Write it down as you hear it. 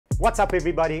What's up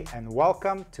everybody and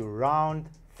welcome to round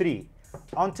 3.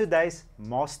 On today's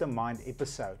Mastermind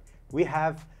episode, we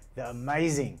have the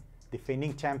amazing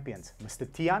defending champions, Mr.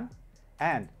 Tian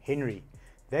and Henry.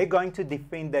 They're going to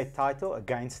defend their title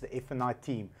against the F&I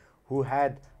team, who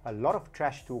had a lot of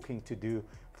trash talking to do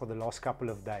for the last couple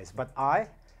of days. But I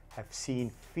have seen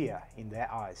fear in their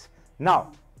eyes.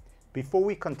 Now, before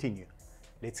we continue,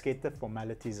 let's get the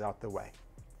formalities out the way.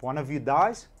 If one of you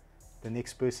dies, the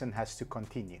next person has to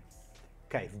continue.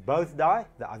 Okay, if both die,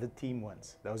 the other team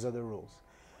wins. Those are the rules.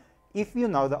 If you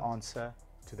know the answer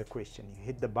to the question, you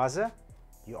hit the buzzer,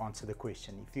 you answer the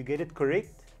question. If you get it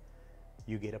correct,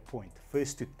 you get a point.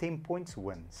 First to 10 points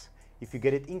wins. If you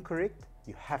get it incorrect,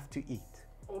 you have to eat.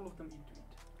 All of them need to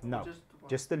eat? No,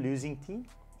 just the losing team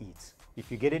eats.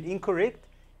 If you get it incorrect,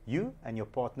 you and your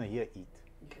partner here eat.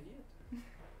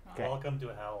 Okay. Welcome to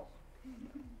hell.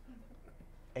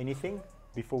 Anything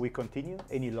before we continue?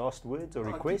 Any last words or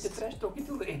requests? Keep the trash talking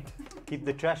till the end. Keep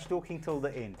the trash talking till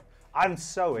the end. I'm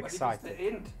so excited. But if it's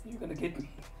the end, you're going to get me.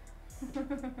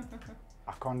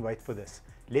 I can't wait for this.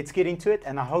 Let's get into it,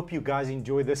 and I hope you guys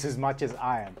enjoy this as much as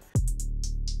I am.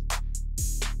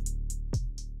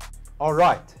 All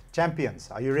right, champions,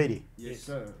 are you ready? Yes,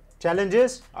 sir.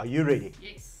 Challengers, are you ready?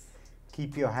 Yes.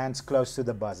 Keep your hands close to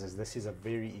the buzzers. This is a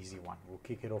very easy one. We'll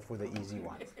kick it off with an easy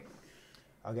one.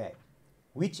 Okay.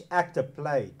 Which actor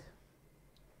played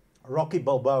Rocky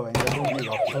Balboa in the movie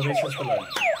Rocky? Sylvester Stallone.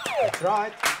 That's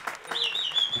right.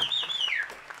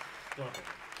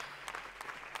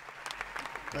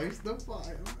 There's the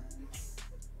fire, man.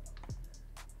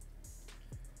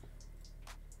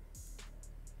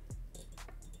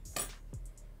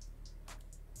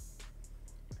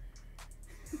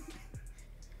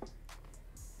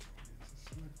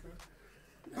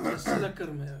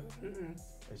 Slikker, man.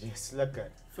 Is jy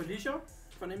slikker? Felicia,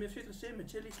 van hem heeft het gezegd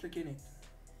met jelly slik je niet.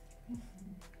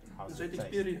 How's Dat is the uit taste?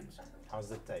 experience. How's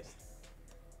the taste?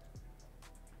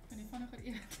 Kan nie vinniger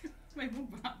eet. My mond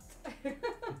brand.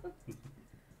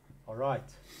 All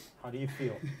right. How do you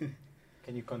feel?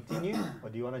 Can you continue, or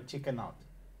do you want to chicken out?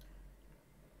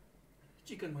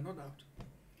 Chicken, maar not out.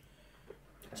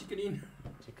 Chicken in.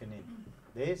 Chicken in.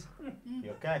 Des?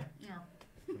 You okay? Ja.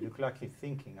 You look like you're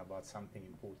thinking about something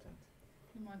important.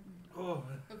 Oh,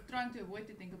 I'm trying to avoid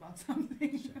to think about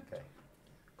something. Okay.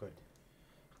 Good.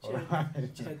 All chat,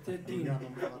 right. chat 13.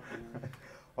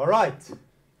 All right.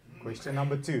 Question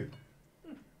number 2.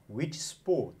 Which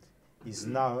sport is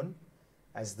known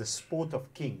as the sport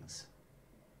of kings?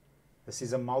 This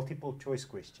is a multiple choice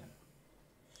question.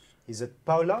 Is it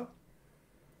polo,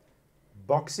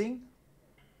 boxing,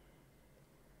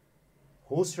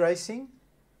 horse racing,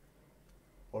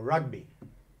 or rugby?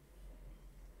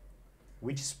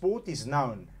 Which sport is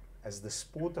known as the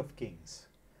sport of kings?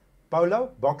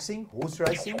 Polo, boxing, horse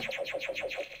racing? Ek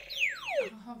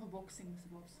gaan vir boxing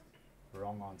asseblief.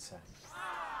 Wrong answer.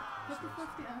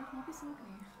 50-50 uit, maak nie saak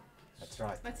nie. That's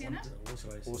right. Wat sê jy nou? Horse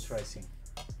race. Horse racing.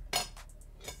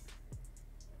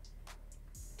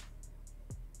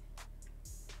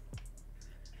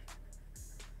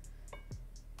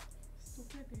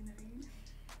 Stop net Henry.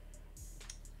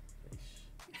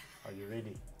 Are you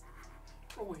ready?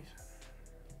 Always.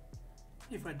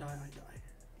 If I die, I die.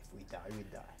 If we die, we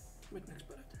die. Met niks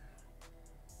spirit.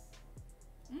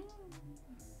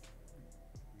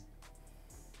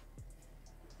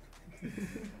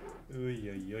 Oei,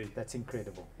 oei, oei. That's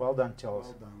incredible. Well done, Charles.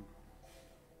 Well done.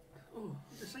 Oh,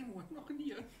 de same one. Nog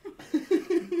niet.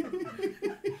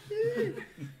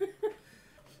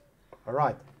 All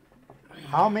right.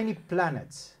 How many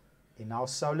planets in our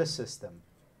solar system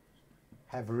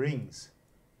have rings?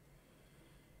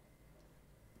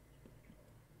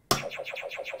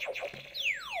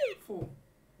 Four.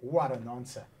 What an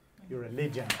answer. You're a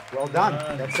legend. Well done.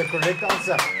 That's the correct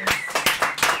answer.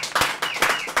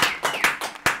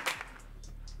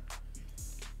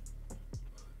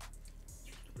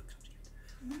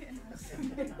 Moenie inhou. Dis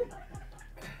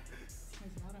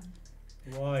warm.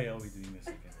 Why are we doing this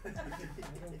again?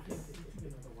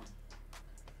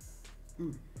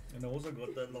 And I also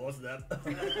got that last that.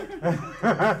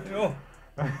 Yo.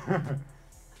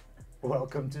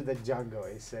 Welcome to the jungle,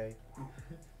 I say.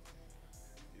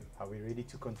 Are we ready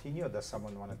to continue, or does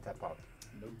someone want to tap out?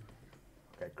 Nope.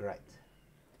 Okay, great.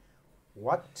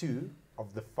 What 2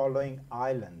 of the following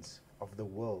islands of the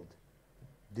world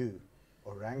do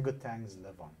orangutans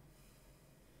live on?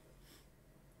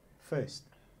 First,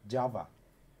 Java,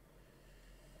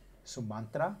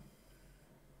 Sumatra,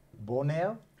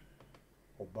 Borneo,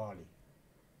 or Bali?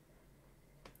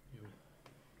 You.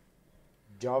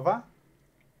 Java,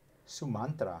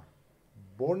 Sumatra,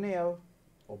 Borneo,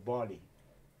 or Bali?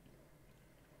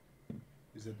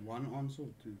 Is it one answer or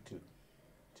two?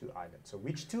 Two islands. So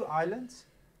which two islands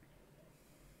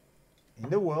in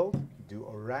the world do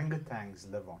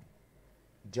orangutans live on?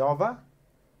 Java,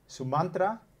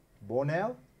 Sumatra,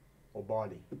 Borneo, or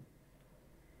Bali?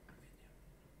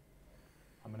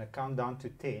 I'm going to count down to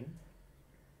 10,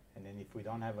 and then if we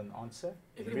don't have an answer,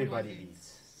 everybody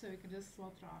eats. So we can just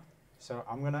swap around. So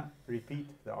I'm going to repeat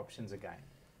the options again.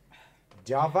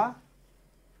 Java,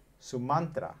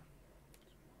 Sumatra,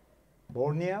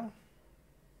 Borneo,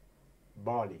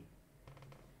 Bali.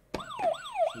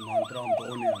 Sumatra and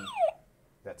Borneo.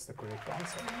 That's the correct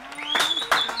answer.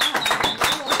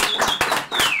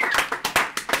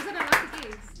 Was it a lucky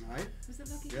guess? Nee, Was it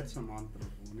lucky jy het guess? Sumatra,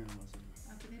 Borneo was het.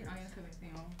 Ek het nie die eie geweet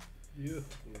nie, ja. Yeah.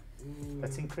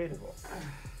 That's incredible.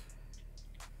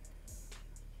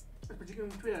 Ek moet seker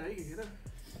 2 hy gee, hè.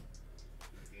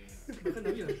 Begin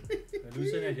nou weer. En hoe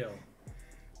sê net jou?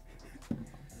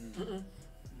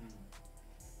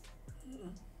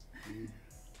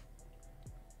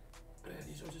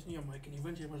 Die sous is nie aan my en die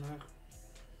wind jy was reg.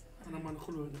 Ander man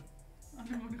glo nie.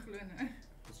 Ander man glo nie.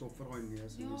 Pas op vir daai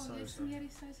neus en Ja, die jy saus. smeer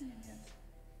die sous in die neus.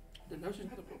 Dit nou is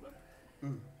net 'n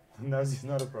probleem. No, it's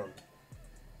not a problem.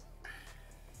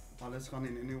 Alles gaan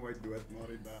in anyway dood maar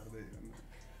die derde een.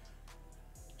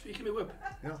 So jy gee my hoop.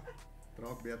 Ja,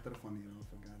 draak beter van hier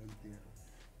af, ek garandeer.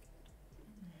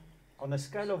 On a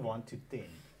scale of 1 to 10,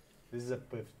 this is a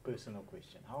personal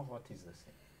question. How hot is this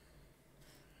thing?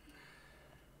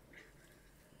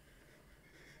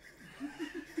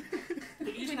 It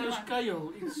is no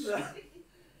scale. It's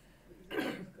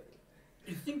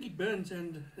you think it burns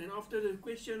and then after the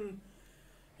question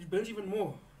it burns even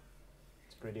more.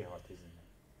 It's pretty hot, isn't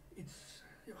it? It's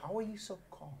How are you so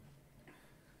calm?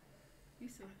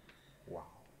 Hierso. Wow.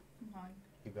 Mine.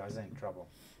 You guys are in trouble.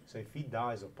 So if he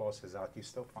dies or passes out, you're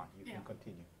still fine. You Yeah. can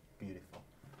continue. Beautiful.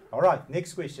 All right,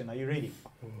 next question. Are you ready?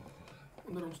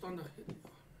 onder omstandighede.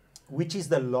 Which is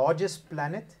the largest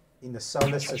planet in the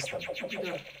solar system?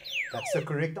 Jupiter. That's the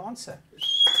correct answer.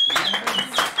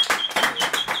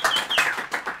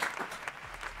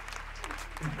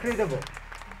 Incredible.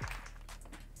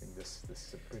 I think this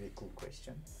is a pretty cool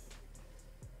question.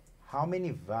 How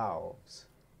many valves?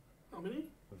 How many?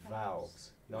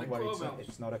 Valves. Don't Like worry, car it's not, valves.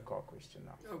 it's not a car question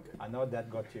now. Okay. I know that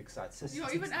got you excited. Ja,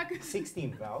 even ek.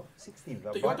 16 valve. 16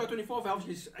 valve. Toyota 24 valves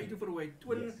is uit for away.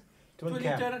 Twin. Yes. Twin 2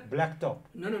 cam, liter. black top.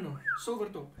 No. Silver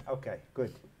top. Okay,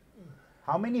 good.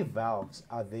 How many valves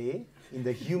are there in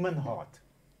the human heart?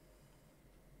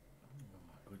 Oh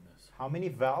my goodness. How many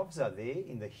valves are there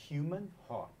in the human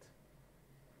heart?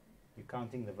 You're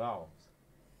counting the valves.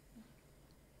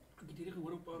 Ek het hierdie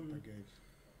gehoor op Okay.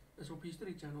 is op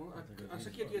History Channel. Okay. As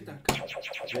ek weet ek.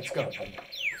 Let's go.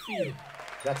 4.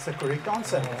 That's the correct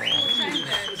answer.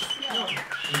 Chambers. Ja.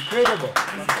 Incredible.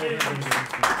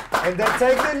 And they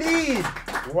take the lead.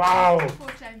 Wow.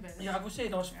 4 chambers. Ja, ek wil sê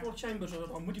daar's 4 chambers,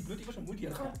 dan moet die bloed iewers moet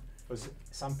hier gaan. Because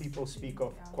some people speak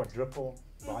of quadruple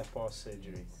bypass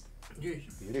surgery.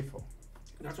 Yes. Beautiful.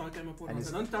 That's why I came up with And it.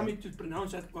 it's- And don't tell me to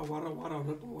pronounce it wara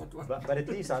what. But at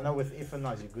least I know with F and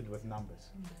I's you're good with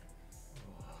numbers.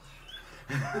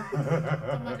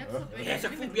 Maar net so baie. Yes,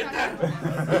 ek voel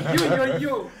beter.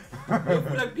 Yo. Ek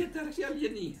voel ek beter as jy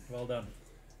alleen nie. Well done.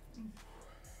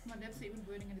 Maar net so even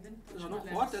burning and it didn't touch Is daar my nog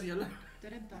lips. water julle?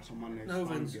 Didn't touch Sommige my net No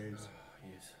fun wins. games.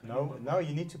 Yes. No,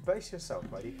 you need to pace yourself,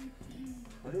 buddy.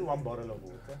 Only one bottle of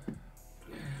water.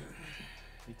 You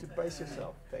need to pace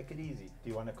yourself. Take it easy. Do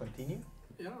you want to continue?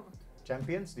 Ja.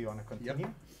 Champions, do you want to continue?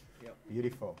 Yep.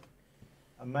 Beautiful.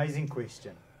 Amazing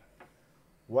question.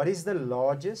 What is the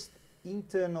largest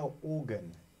internal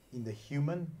organ in the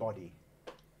human body?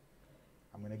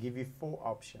 I'm going to give you 4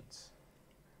 options.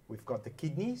 We've got the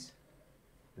kidneys,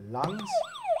 lungs.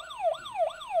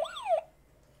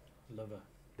 Liver.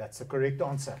 That's the correct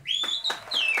answer.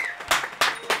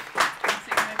 Ek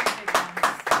sê my favorite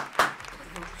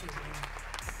ones.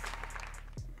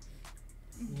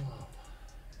 Wow.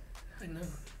 I know.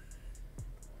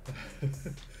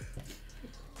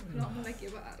 Laat my like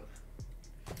ewe erg.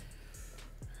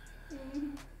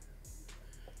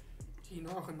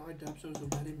 Hierna gaan daai dap so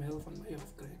by die mail van my af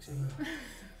kry ek sê.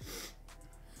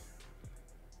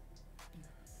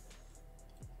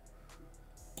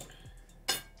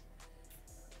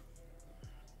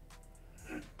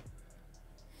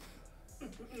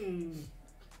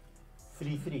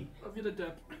 3-3. Of jy dit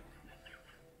dap.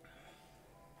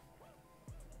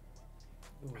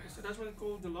 So that's what I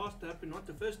call the last dap and not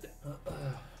the first dap.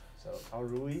 So our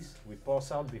rule is we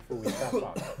pass out before we tap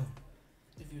out.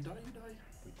 If you die, you die.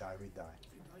 We die, we die.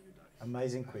 If you die, you die.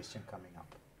 Amazing question coming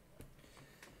up.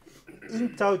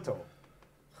 In total,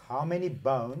 how many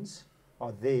bones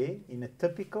are there in a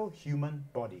typical human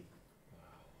body?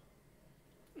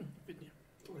 Weet nie.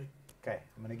 Sorry. Okay,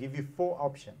 I'm going to give you 4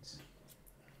 options.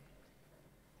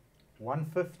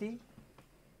 150,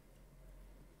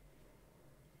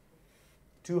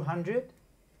 200,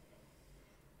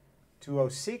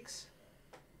 206,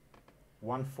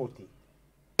 140.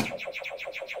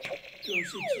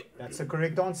 206. That's the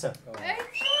correct answer. Hey,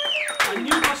 I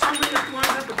knew it was somebody at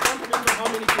 200, but can't remember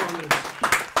how many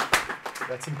 200s.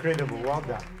 That's incredible. Well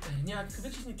done. Nee, ek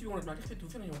weet is nie 200, maar ek weet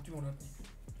hoeveel jy 200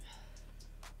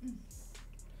 nie.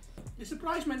 Jy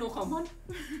surprise my nogal, man.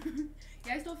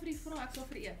 Jy is daar vir die vraag, ek sal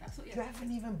vir eet. Ek sal eet. You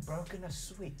haven't even broken a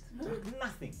sweat. Like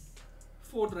nothing.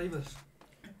 4 drivers.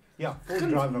 Yeah, 4 Geen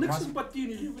driver. niks Must, simpatie in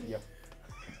die lewe nie. yeah.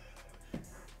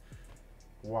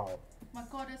 Wow. My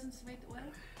car doesn't sweat oil.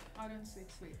 I don't sweat.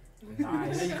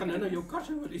 Nice. Jy gaan nou jou kar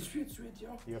sou wel iets sweet, ja.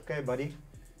 You okay, buddy?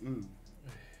 Mm.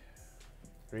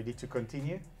 Ready to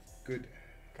continue? Good.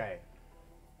 Okay.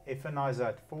 FNI is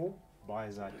at 4, Bai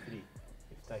is at 3.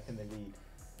 You've taken the lead.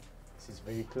 This is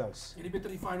very close. Jy beter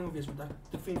die final wees, want ek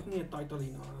defend nie 'n title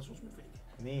hierna as ons moet wen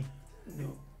Me. nie.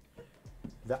 No.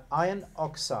 The iron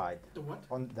oxide The what?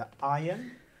 on the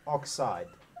iron oxide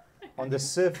on the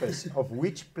surface of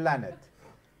which planet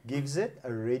gives it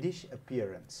a reddish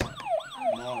appearance?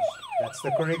 Mars. That's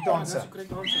the correct Oh, answer. that's the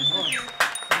correct answer.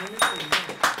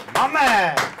 My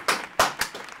man!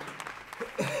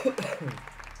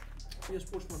 Goeie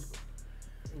sportsmanskap.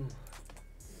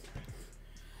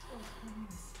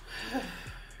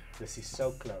 This is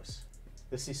so close.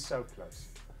 This is so close.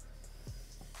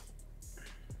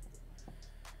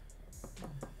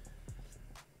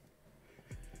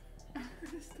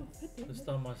 This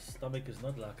time my stomach is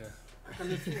not lekker. Ek kan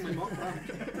net voel my maag brand.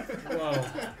 Wow.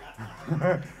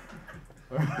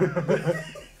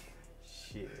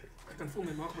 Shit. Ek kan voel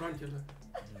my maag brand, julle.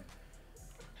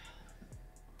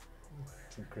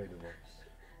 It's incredible.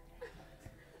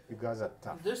 You guys are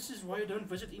tough. This is why you don't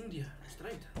visit India.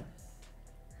 Straight.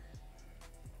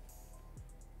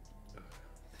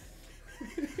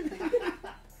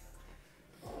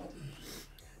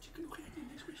 Chicken, nog geen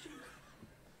next question.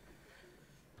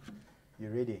 You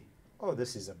ready? Oh,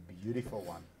 this is a beautiful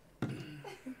one.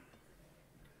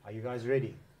 Are you guys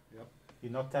ready? Yep.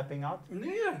 You're not tapping out?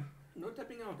 Nee, no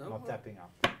tapping out. Not tapping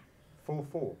out.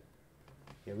 4-4.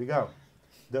 Here we go.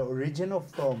 The original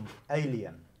film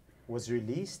Alien was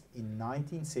released in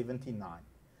 1979.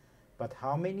 But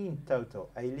how many in total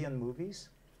Alien movies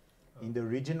in the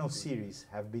original series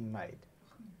have been made?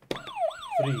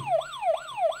 3.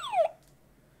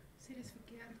 Sê dis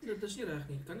verkeerd. Dit is nie reg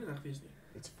nie. Dit kan nie reg wees nie.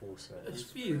 It's 4, sir. Dit is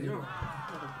 4, ja.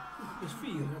 Dit is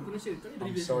 4. Ek kon nie sê dit kan nie 3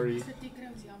 I'm wees. sorry.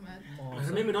 Statiekroos jammer.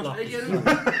 Remember, daar's Alien.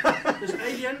 Dis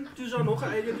Alien, toe is daar nog 'n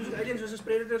Alien, toe is Alien soos 'n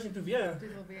Predators en toe weer.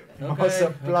 Dit wil weer. Okay, Massa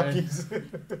okay. plakkies.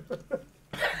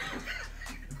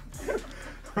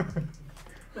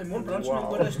 My mond brand so my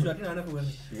Wow. oor is toe ek nie ander gehoor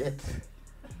nie. Shit.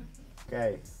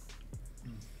 Okay.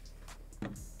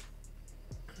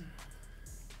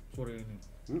 Sorry.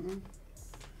 Mm-mm.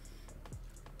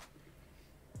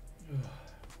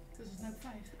 Dis is nou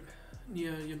 5.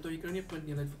 Nee, jy kry nie 'n punt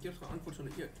nie, jy het verkeerd geantwoord so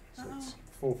hulle eet. So it's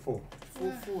 4-4.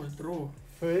 Vol, draw.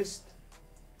 First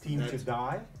team to That's-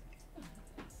 die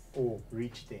or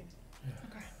reach 10.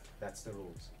 Okay. That's the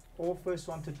rules. Or first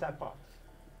one to tap out.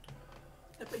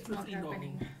 Ek het Not nog 3 dae.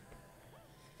 happening.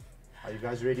 Are you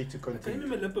guys ready to Ek kan nie continue?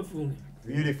 met my lippe voel nie.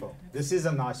 Beautiful. This is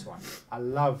a nice one. I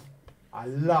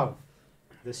love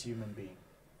this human being.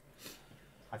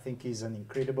 I think he's an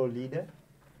incredible leader,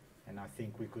 and I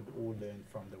think we could all learn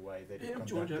from the way that he John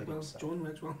conducted Jack himself. John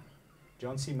Maxwell.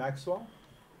 John C. Maxwell,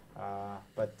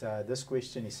 but this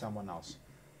question is someone else.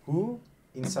 Who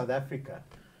in South Africa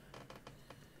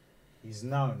is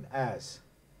known as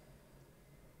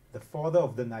the father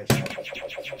of the nation?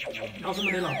 Nelson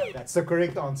Mandela. That's the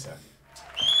correct answer.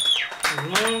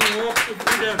 Long walk to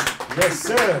freedom. Yes,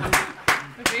 sir.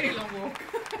 A very long walk.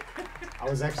 I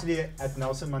was actually at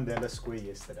Nelson Mandela Square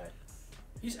yesterday.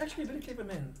 He's actually a very clever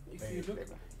man. If Very you look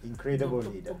clever. Incredible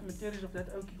doc- leader. documentaries of that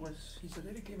oak, he's a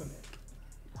very clever man.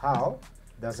 How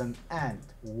does an ant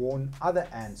warn other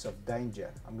ants of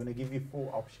danger? I'm going to give you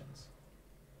 4 options.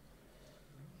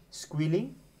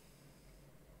 Squealing,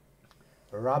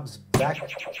 rubs back.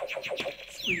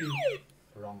 Squealing.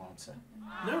 Wrong answer.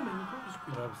 No man, you can't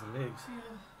squeal. Rubs the legs.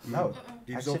 No,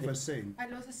 Gives off actually, a scent. Hy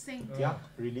los 'n sent. yeah,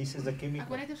 releases a Ek chemical.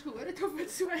 wou net eens gehoor het of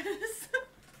dit so is.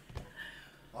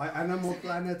 I Animal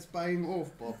Planet's paying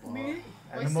off, Papa. Nee.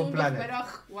 Animal Planet.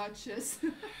 Sondagmiddag watches.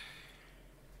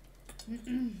 You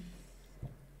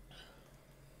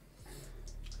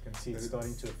can see it's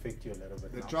starting to affect you a little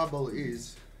bit The now. trouble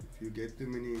is, if you get too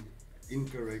many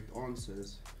incorrect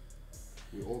answers,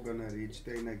 We're all gonna reach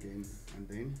 10 again, and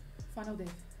then Final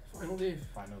death. Final death.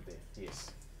 Final death,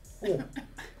 yes. Oh.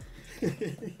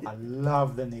 I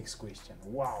love the next question.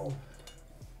 Wow.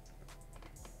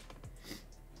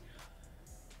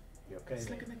 You okay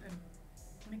Sluk there? hem net in.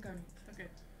 Moenie kou nie. Sluk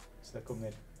het. Sluk hom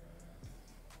net.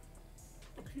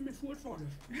 Ek sien my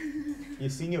voorvaders. Jy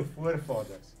sien jou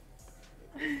voorvaders.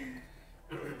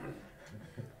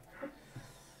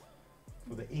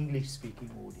 For the English speaking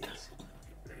audience,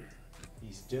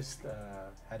 he's just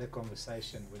had a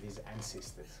conversation with his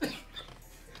ancestors.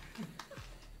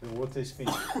 The water is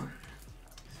finished.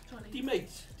 Charlie.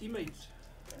 Teammates.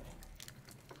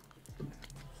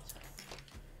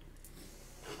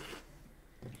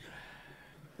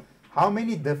 How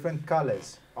many different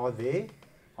colors are there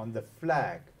on the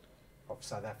flag of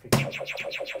South Africa?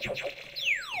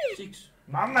 6.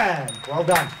 My man, well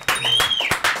done.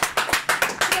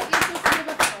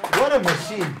 Wat What a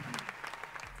machine.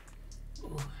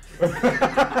 1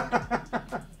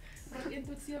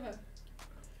 tot 7.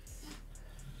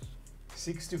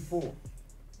 6-4.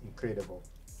 Incredible.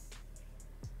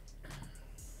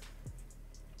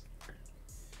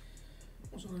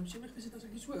 Ons sal hom sien gesit as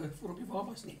ek nie so voor op die wa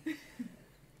was nie.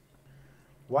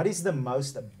 What is the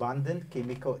most abundant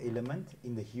chemical element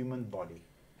in the human body?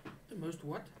 The most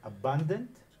what?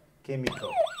 Abundant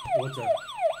chemical. Water.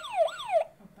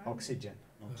 Oxygen.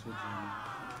 oxygen. I'm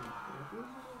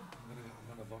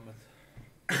gonna vomit.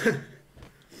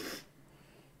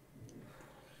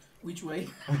 Which way?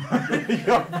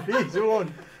 Yeah, please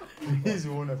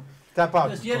warn us. Tap out.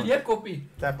 Dis hier leerkoppie.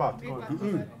 Tap out.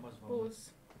 Pause.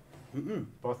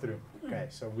 Bathroom. Okay,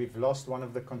 so we've lost one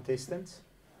of the contestants.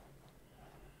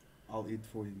 I'll eat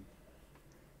for him.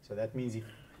 So that means if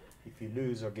you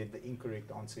lose or get the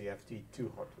incorrect answer, you have to eat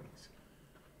 2 hot wings.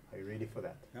 Are you ready for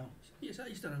that? Yeah. Yes, hy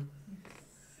is daar.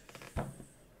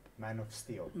 Man of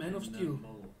Steel. Man of Steel.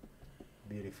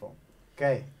 Beautiful.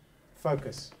 Okay,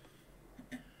 focus.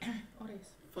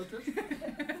 Oris. Focus.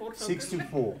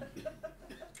 6-4.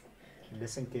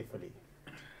 Listen carefully.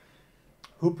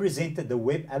 Who presented the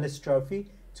Webb Ellis Trophy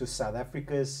to South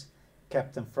Africa's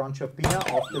captain Francois Pina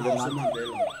after the Nelson night?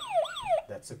 Mandela.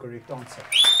 That's the correct answer.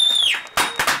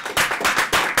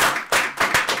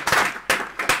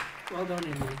 Well done,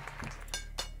 Henry.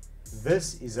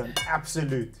 This is an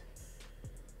absolute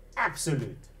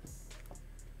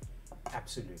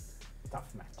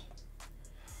tough match.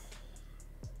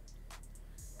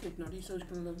 Kyk nou, die sous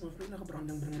kan hulle my vriendige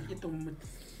branding bring en eet hom met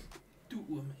 2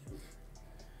 oom.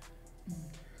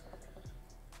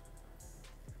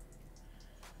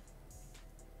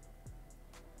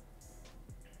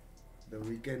 The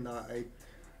weekend I ate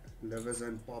livers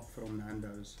and pop from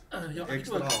Nando's. Ja,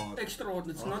 Extra hard. Extra hard.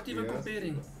 It's not even yes.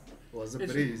 comparing. Was a Is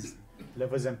it- breeze.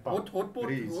 Livers and pop. Hot pot.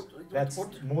 Breeze. That's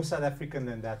Hot more South African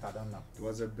than that, I don't know. It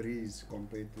was a breeze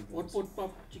compared to this. pot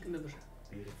pop chicken livers.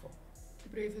 Beautiful. Die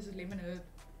brief is 'n lemon herb.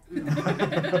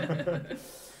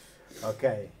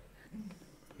 Okay.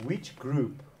 Which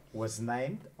group was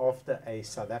named after a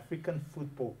South African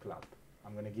football club?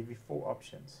 I'm going to give you 4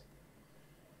 options.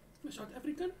 South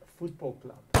African? Football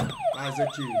club. Kaiser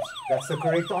Chiefs. That's the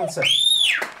correct answer.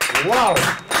 Wow.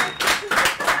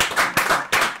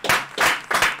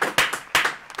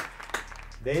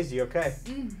 Daisy, you okay?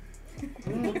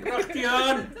 Kragtie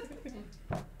aan.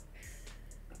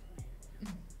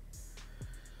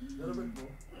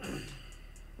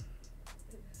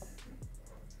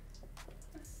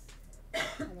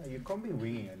 No, you can't be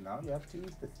winging it now. You have to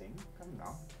eat the thing. Come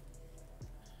now.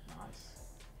 Nice.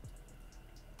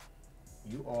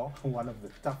 You are one of the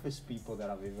toughest people that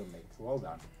I've ever met. Well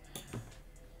done.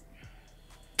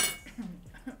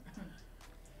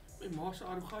 My ma se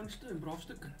arrogantste en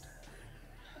braafste kind.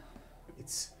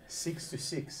 It's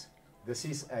 6-6. This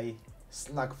is a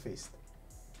slugfest.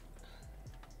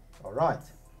 All right.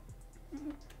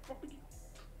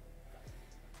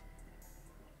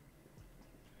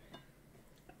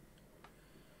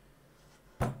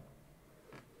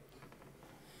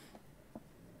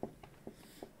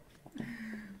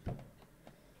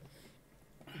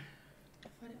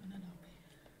 Vat die ander lampie.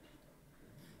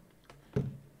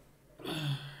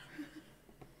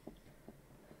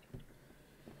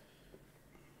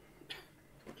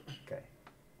 Okay.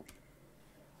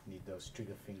 Need those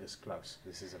trigger fingers close.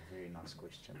 This is a very nice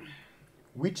question.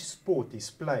 Which sport is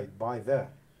played by the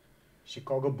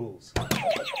Chicago Bulls?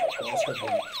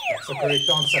 Basketball. That's the correct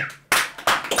answer.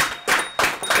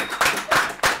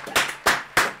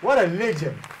 What a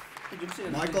legend. Ek het sê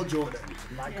Michael Jordan.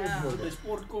 Michael Yeah. by Jordan,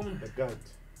 sport kom. the GOAT,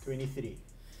 23.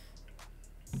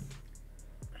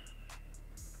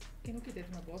 Ken ook nie dit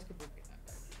maar basketbal ken.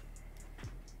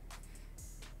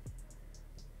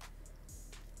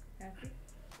 Happy?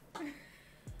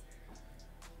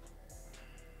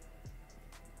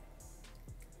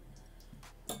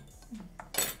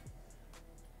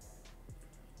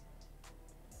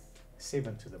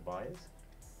 7 to the buyers,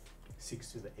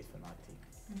 6 to the F&I team.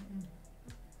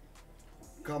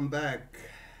 Come back.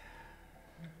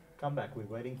 Come back, we're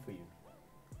waiting for you.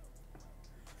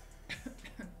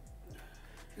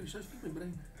 Jy sou speak my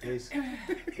brain.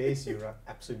 There's your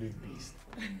absolute beast.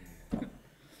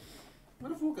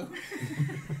 Wat 'n foka.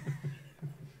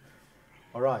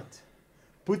 All right.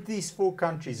 Put these 4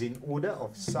 countries in order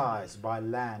of size by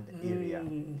land area.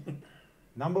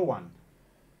 Number 1,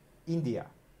 India,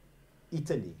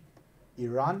 Italy,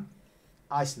 Iran,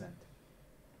 Iceland.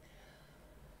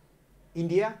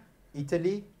 India,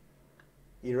 Italy,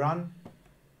 Iran,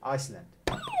 Iceland.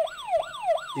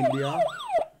 India,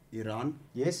 Iran,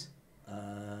 Yes?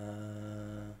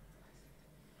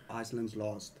 Iceland's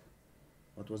last.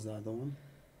 What was the other one?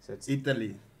 So it's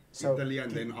Italy. So- Italy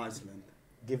and then Iceland.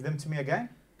 give them to me again.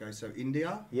 Okay, so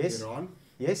India, Yes. Iran,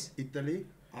 Yes? Italy,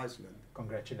 Iceland.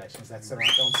 Congratulations, that's the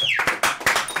right answer.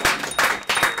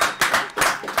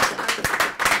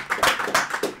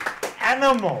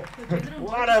 Animal! The general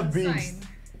What knowledge a is beast. insane.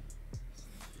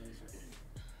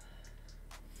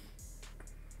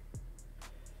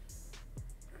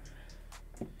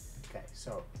 Okay,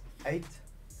 so 8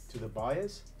 to the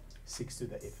buyers, 6 to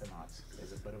the F&Is.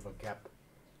 There's a bit of a gap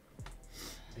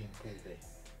being pulled there.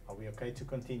 Are we okay to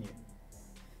continue?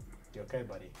 You okay,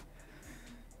 buddy?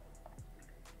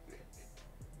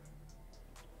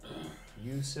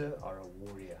 You, sir, are a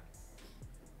warrior.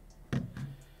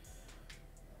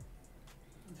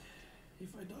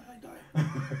 If I die, I die.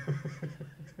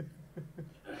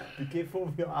 Be careful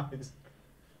of your eyes.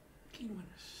 Clean one.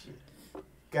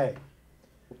 Okay.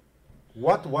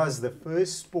 What was the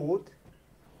first sport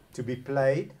to be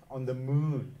played on the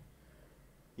moon?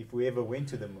 If we ever went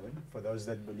to the moon, for those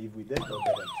that believe we did or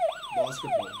didn't.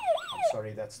 Basketball. I'm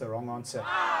sorry, that's the wrong answer.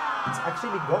 It's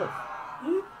actually golf.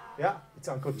 Yeah, it's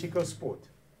Uncle Chico's sport.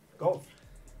 Golf.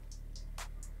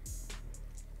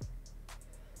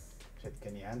 Shit,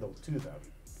 can you handle 2 though?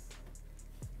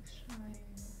 Shame.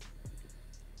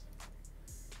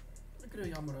 Ek kry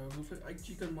jammer, ek wil vir uit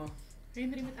chicken maar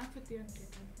Henry moet ek vir teen gee.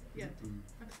 Ja,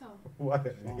 ek sal. What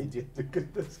a legend, look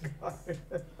at this guy.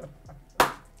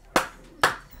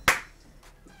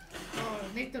 Oh,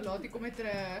 net te laat, ek kom weer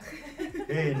terug.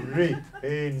 Henry,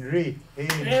 Henry,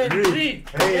 Henry,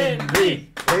 Henry,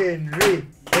 Henry,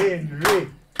 Henry.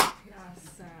 Yes,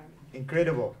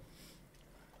 Incredible.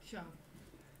 sure.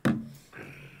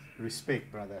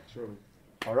 Respect, brother. Sure.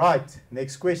 All right,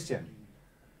 next question.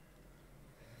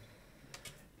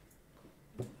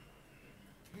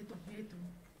 Weet hom.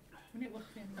 Moenie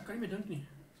oorgeen. ek kan nie meer dink nie.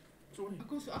 Sorry. Ek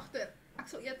kom so agter. Ek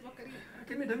sal eet wakker hier. Ek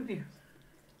kan nie meer dink nie.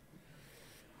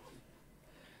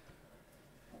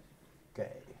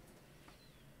 Okay.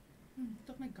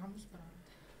 Tot my gums brand.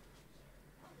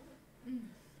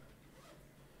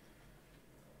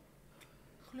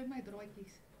 Glo my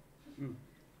draadjies.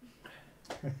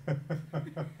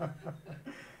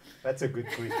 That's a good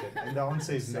question. And the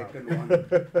answer is no. Second one.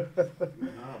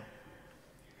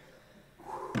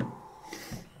 No.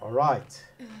 All right.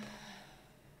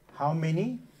 How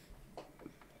many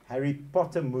Harry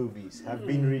Potter movies have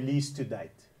been released to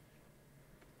date?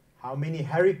 How many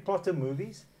Harry Potter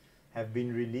movies have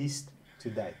been released to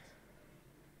date?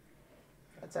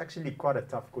 That's actually quite a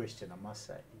tough question, I must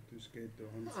say. I'm too scared to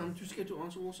answer. I'm too scared to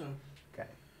answer also. Okay.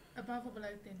 Above or below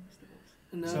 10, Mr. Boss?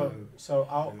 No.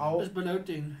 So Dis below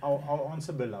 10. I'll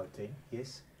answer below 10,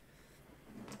 yes.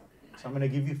 So I'm going to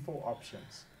give you 4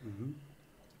 options.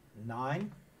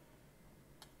 9,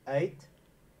 8,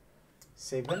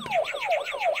 7.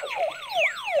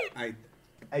 8.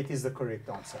 8 is the correct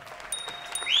answer.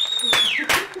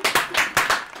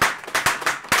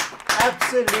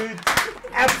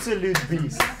 Absolute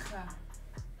beast.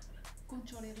 Kom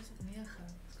Charlie, dis op 9. Ek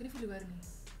kan nie verloor nie.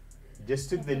 Just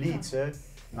took the lead, sir.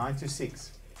 9 to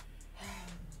 6.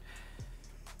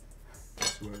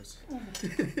 It's worse.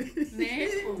 Nee?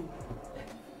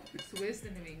 It's worse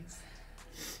than the wings.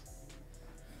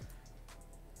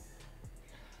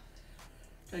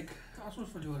 Kyk, as ons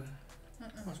verloor,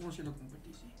 as ons julle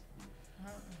kompetisie.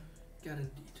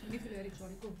 Guaranteed. Nie verloor die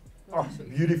Charlie, kom. Oh,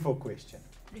 beautiful question.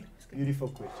 Nee, skryf. Beautiful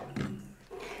question.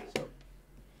 So,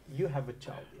 you have a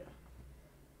child here.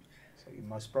 So you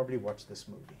must probably watch this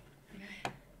movie.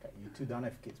 Okay, you two don't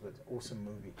have kids, but it's an awesome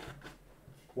movie.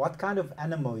 What kind of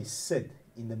animal is Sid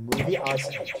in the movie Ice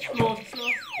Age? Sloth.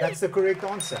 That's the correct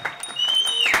answer.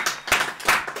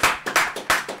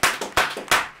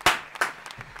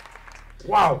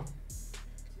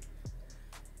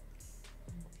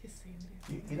 Yes.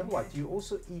 You know what? You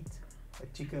also eat a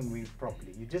chicken wing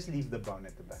properly. You just leave the bone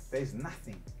at the back. There's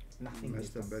nothing left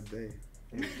Mr. on- Bidet.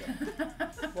 There you go.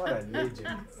 What a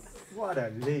legend. What a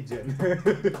legend.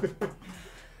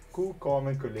 Cool, calm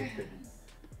and collected.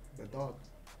 Bidet. Wat?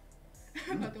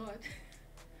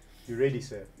 You ready,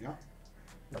 sir? Ja.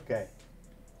 Okay.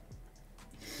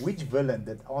 Which villain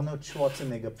did Arnold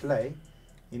Schwarzenegger play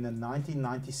in the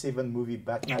 1997 movie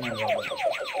Batman and Robin?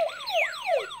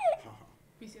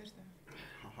 Wie is eerste?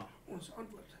 Haha. Ons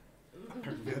antwoord.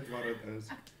 Ek weet wat het is.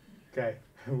 Okay,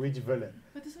 which villain?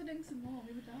 Wat is so ding se naam?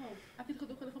 Jy moet help. Ek het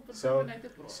gedog hulle gaan So, probeer net te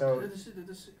praat. so Dit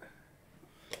is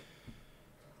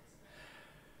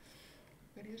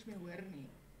Ek eers meer hoor nie.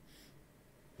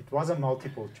 it was a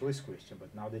multiple choice question,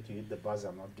 but now that you hit the buzzer,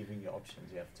 I'm not giving you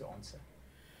options. You have to answer.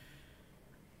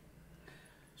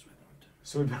 Sweetbrand.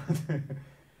 So,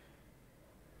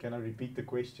 can I repeat the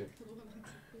question? Gedog hulle gaan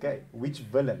sê. Okay, which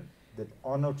villain did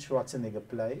Arnold Schwarzenegger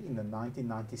play in the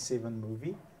 1997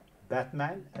 movie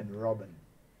Batman and Robin?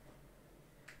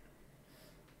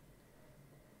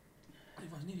 Hy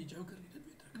was nie die Joker nie, dit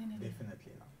weet ek. Nee.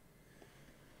 Definitely not.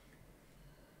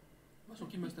 Was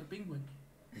ook nie Mr. Penguin.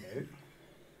 No.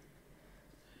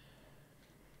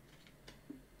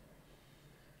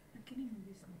 Ek ken nie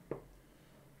movies nie.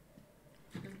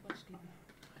 Ek dink pas die.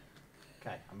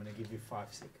 Okay, I'm going to give you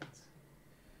 5 seconds.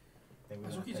 Then we're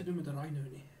Was ook going iets te to doen met 'n rhino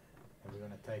nie.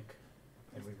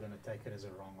 take it as a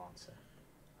wrong answer.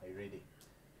 Are you ready?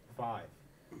 5,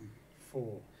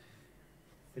 4,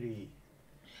 3,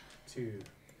 2,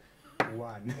 1.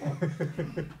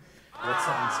 What's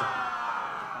the answer?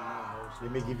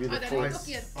 Let me give you the dat full. is ook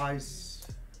eers. Ice.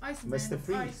 Iceman. Mr.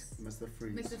 Freeze. Ice. Mr.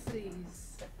 Freeze. Mr.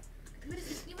 Freeze. Ek weet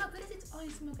dit nie, maar ek weet dit is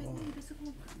ice, maar ek weet nie, dis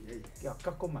hoekom Jee. Ja,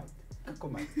 kakkom uit.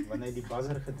 Kakkom uit. Wanneer jy die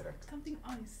buzzer gedruk. something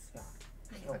ice. Ja.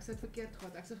 Nee, ek sê dit verkeerd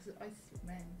gehad. Ek sê ice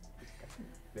man.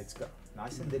 Let's go.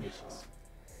 Nice and delicious.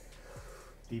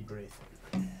 Deep breath.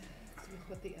 Dis weer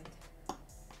goed te eet.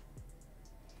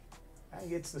 And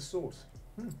gets the sauce.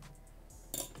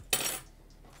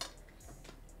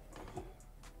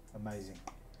 Amazing.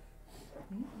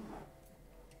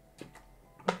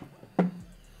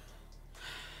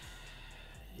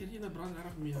 Hierdie ene brand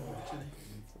erg meer, ek sê net.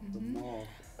 De maag.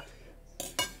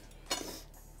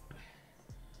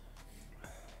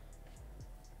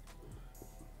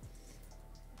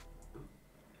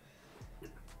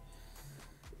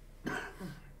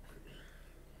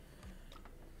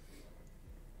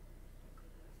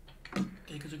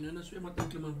 Kyk as ek nou na swembad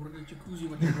inklim en word 'n jacuzzi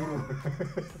wat ek hoor.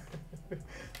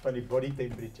 Funny body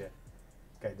temperature.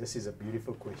 Okay, this is a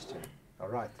beautiful question. All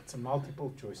right, it's a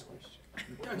multiple choice question.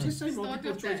 Ja, ek sê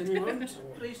multiple choice en jy moet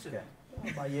press Okay.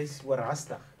 it. Maar jy's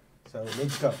oorrastig. So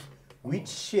let's go. Which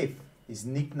chef is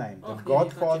nicknamed the Ag nee,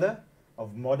 godfather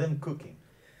of modern cooking?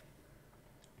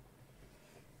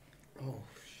 Oh,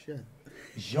 shit.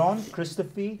 Jean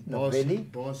Christophe Novelli.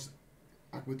 Boss,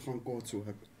 ek moet gaan kort so.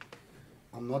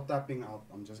 I'm not tapping out.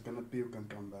 I'm just gonna puke and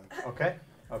come back. Okay,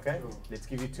 okay. Let's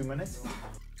give you 2 minutes.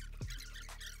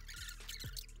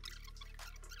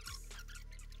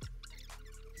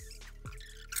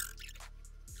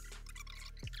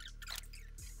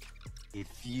 A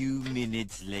few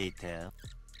minutes later.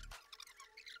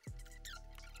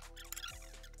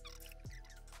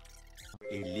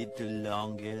 A little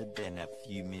longer than a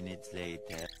few minutes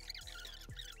later.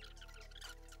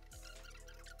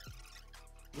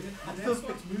 That's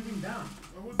what's moving down.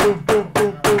 Boom, boom,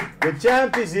 boom, boom. The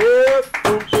champ is here.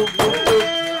 Boom, boom, boom, boom.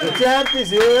 The champ is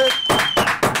here.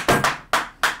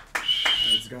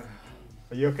 Let's go.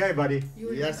 Are you okay, buddy?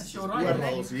 Yes, Is jou right?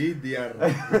 oorals hier deur.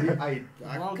 Hier uit.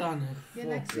 Well done. Jy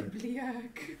lyk so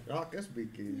bleek. Ja, ek is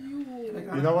bietjie.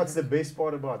 You know what's the best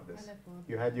part about this? Hulle pa.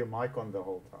 You had your mic on the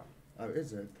whole time. Oh,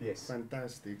 is it? Yes.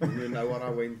 Fantastic. You know what I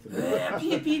went through.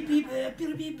 Piep piep piep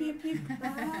piep piep piep piep.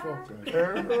 Fuck it.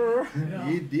 Yeah.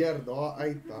 Hier deur daar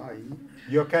uit daai.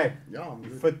 You okay? Ja, I'm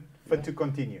good. Fit to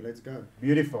continue. Let's go.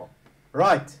 Beautiful.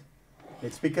 Right.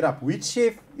 Let's pick it up. Which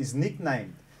chef is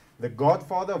nicknamed the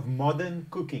godfather of modern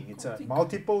cooking? It's a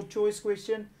multiple choice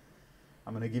question.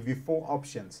 I'm going to give you 4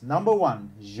 options. Number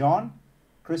 1, Jean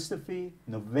Christophe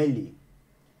Novelli.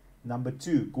 Number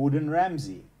 2, Gordon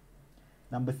Ramsay.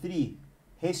 Number 3,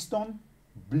 Heston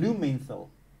Blumenthal.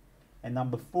 And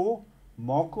number 4,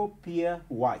 Marco Pierre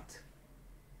White.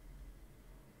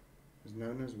 Is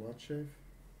known as what, chef?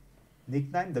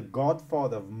 Nicknamed the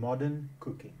godfather of modern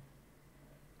cooking.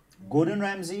 Gordon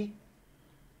Ramsay,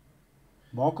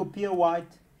 Marco Pierre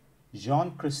White,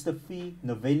 Jean Christophe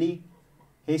Novelli,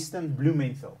 Heston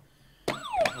Blumenthal. I'm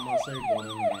gonna say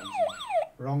Gordon Ramsay.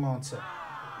 Wrong answer.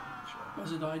 Was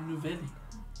dit daai Novelli?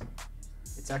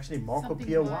 It's actually Marco Something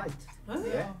Pierre white. White. Huh?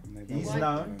 Yeah, Never he's White.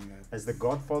 known as the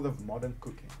godfather of modern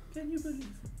cooking. Can you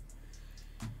believe?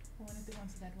 I wanted to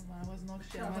answer that one, but I was not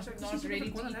sure. Ja, I maar was ek not sê ready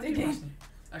Gordon to eat Ramsay was again.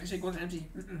 nie. Ek sê Gordon Ramsay.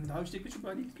 Daai stukkie so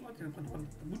baie nie klaar nie.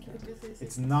 Want moet jy. Because they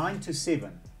It's said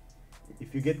 9-7.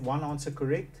 If you get one answer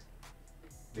correct,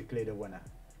 declare the winner.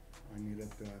 I need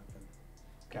that to happen.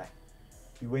 Okay.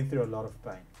 You went through a lot of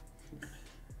pain.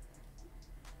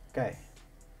 Okay.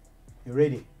 You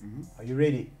ready? Are you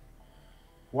ready?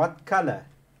 What color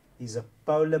is a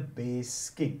polar bear's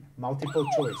skin? Multiple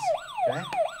choice. Okay?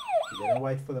 You didn't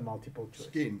wait for the multiple choice.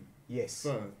 Skin. Yes.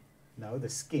 Fur. No, the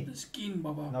skin, The skin,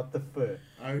 baba. not the fur.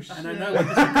 Oh shit. And I know what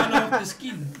is the color of the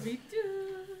skin. me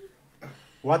too.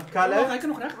 What Oh, color hy kan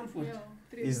nog reg antwoord. Yeah,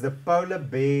 true. is the polar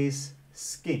bear's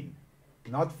skin?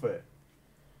 Not fur.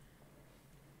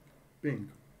 Pink.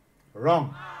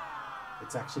 Wrong.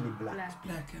 It's actually black. Black.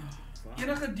 Black, ja.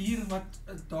 Enige dier wat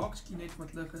 'n dark skin het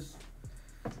wat lig is,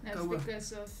 That's Koue.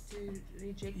 because of to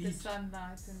reject the Heat.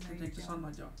 sunlight and protect the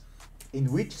sunlight, ja.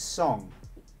 In which song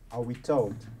are we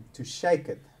told to shake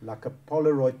it like a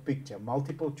Polaroid picture?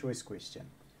 Multiple choice question.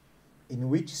 In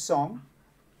which song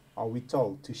are we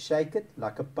told to shake it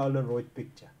like a Polaroid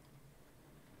picture?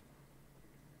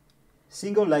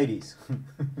 Single ladies.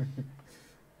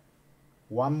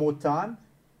 One more time.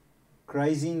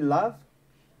 Crazy in love.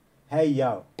 Hey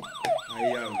yo.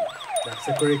 Hey yo. That's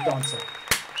the correct answer.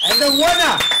 And the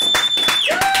winner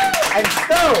and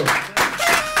still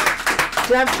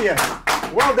champion.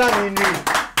 Well done, Henry.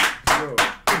 Yo.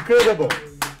 Incredible.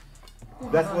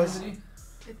 That was. It's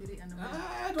really annoying.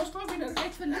 Dit was klaar weer.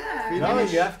 It's vandaag. No,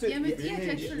 you have to. Jy moet eet,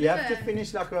 jy's You have to verloor.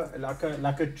 finish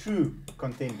like a true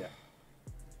contender.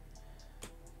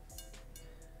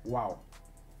 Wow.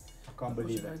 I can't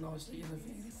believe it. Die laaste ene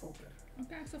vir hierdie fokker.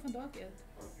 Okay, ek sal vandag eet.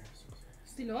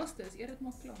 Dis die laaste, eet dit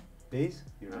maar klaar. Des,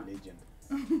 you're a legend.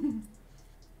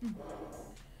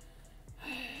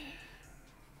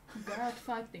 God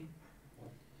fighting.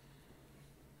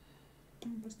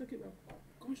 Wat stukkie wel.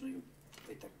 Kom so jou.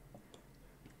 Weet ek.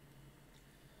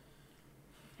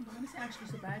 Dit is actually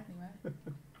so bad nie, hoor.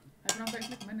 Hy brand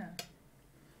eintlik minder.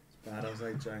 Bad as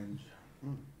I change.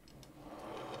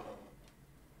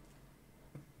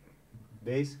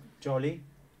 Des, Charlie,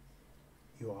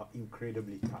 you are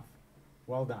incredibly tough.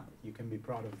 Well done. You can be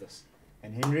proud of this.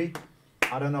 And Henry,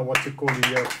 I don't know what to call you.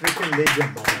 You're a freaking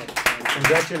legend, brother.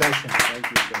 Congratulations. Thank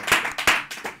you, sir.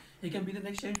 Jy can be the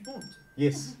next James Bond.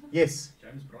 Yes, yes.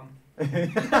 James Brand.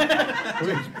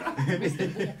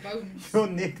 Your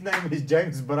nickname is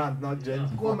James Brandt, not James.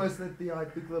 Almost that I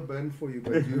took the burn for you,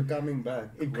 but you're coming back.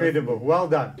 Incredible. Well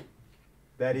done.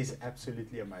 That is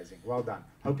absolutely amazing. Well done.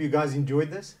 Hope you guys enjoyed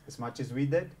this as much as we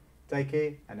did. Take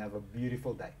care and have a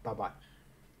beautiful day. Bye-bye.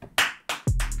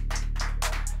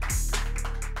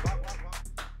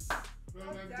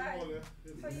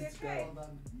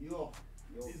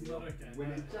 He's not okay.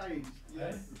 When it changed, Eh?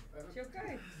 Is jy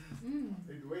okay?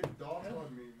 it went dark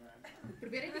on me, man.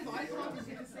 Probeer net nie baie praat as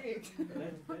jy gesê het.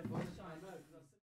 Let shine, no.